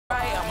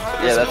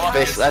Yeah,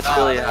 that's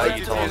really how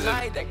you told him.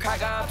 I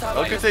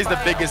could say he's the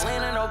biggest.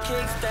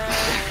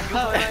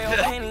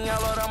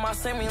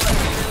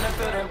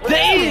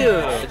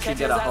 Damn! Did she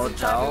get a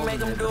hotel?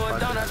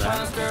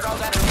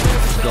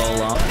 Go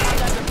along.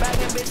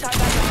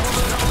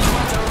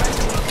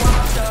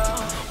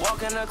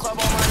 Walk in the club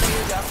on my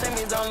niggas, y'all see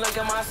me, don't look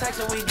at my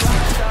section, we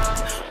dropped up.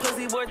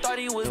 Pussy boy thought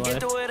he was get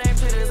through it, ain't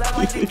fitters, I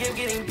like to give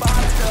getting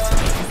boxed up.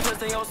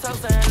 Twisting yourself,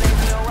 saying they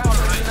be around,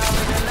 but you know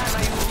living that,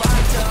 now you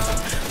locked up.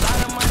 Lot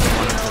of money,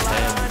 you know,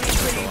 lot of honey,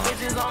 pretty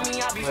bitches on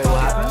me, I be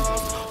fucking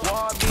those.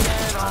 Wall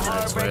beating on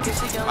her, breaking,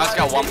 she can I just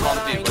got one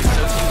pump, dude, but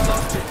so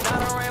cute. Not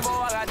a rainbow,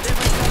 I got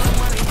different color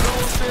money,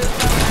 blue strips,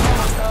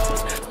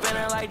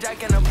 spinning like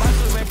Jack in the box,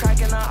 we been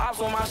cracking the ops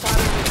with my shot,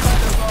 we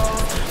cut the road.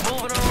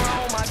 Moving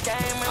around my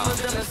game, and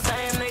with them the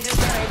same niggas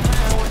that ain't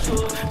playing with you.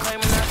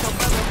 Claiming that's your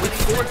brother, but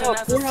he's thinking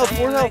that's the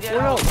same nigga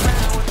that ain't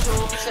playing with you.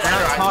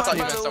 I thought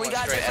you meant someone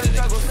straight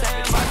editing.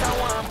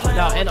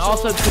 No, and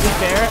also to be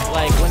fair,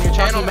 like when you're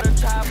talking about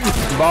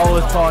Ball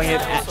was calling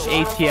it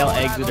ATL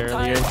exit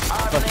earlier,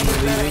 fucking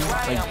leaving.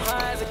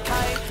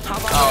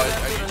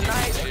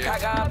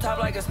 Like, I'm top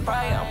like a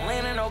Sprite, I'm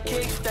leaning no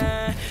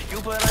kickstand.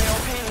 You put on your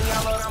penny, I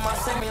load on my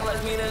semi,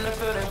 let's meet in the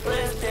field and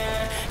flip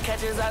stand.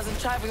 Catch his eyes in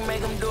traffic, make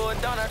him do a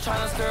donut,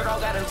 tryna skirt all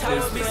got him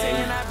toes. Be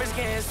seeing that bitch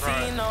can't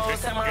see no,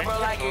 set my bro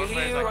like a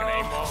hero.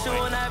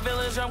 Shooting that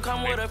village drum,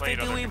 come with a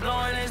 50, we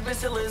blowing this bitch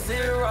till it's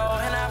zero.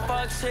 And I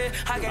fuck shit,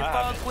 I can't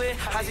fuck with,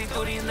 I see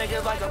through these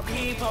niggas like a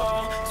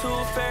peephole.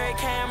 Two fairy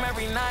cam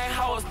every night,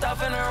 I was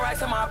stuffing the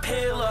racks in my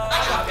pillow.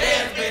 I got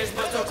bad bitch,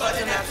 but still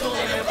clutching that tool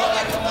in it, but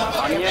like a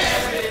motherfucking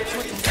bad bitch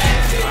with the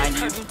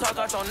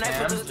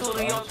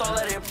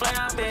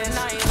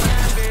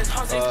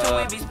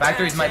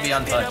Factories might be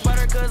untouched.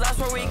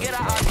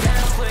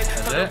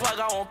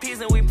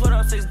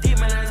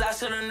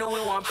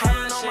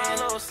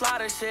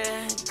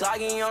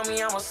 Glogging on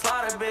me, I'm a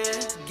slaughter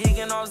bitch.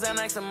 Geeking off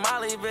Xanax and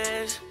Molly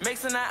bitch.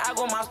 Mixing that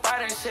aqua with my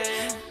spider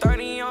shit.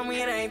 30 on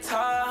me, it ain't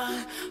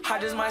tough. I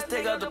just might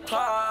stick up the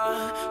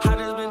plug. I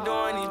just been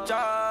doing these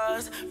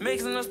jobs.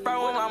 Mixing the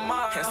Sprite with my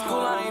mom. In school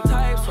I ain't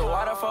type, so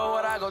why the fuck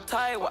would I go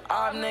tight with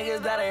odd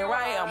niggas that ain't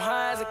right? I'm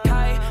high as a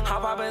kite.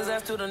 I'm popping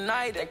Zest through the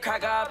night. That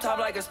crack up top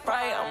like a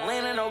Sprite. I'm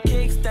leaning no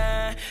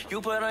kickstand.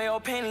 You put on your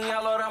penny, I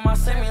load on my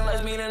semi.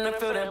 Let's meet in the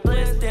field and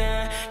blitz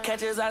then.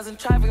 Catch his eyes in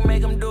traffic,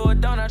 make him do a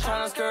donut.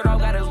 Tryna skirt off,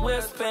 got his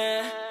whip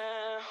spin.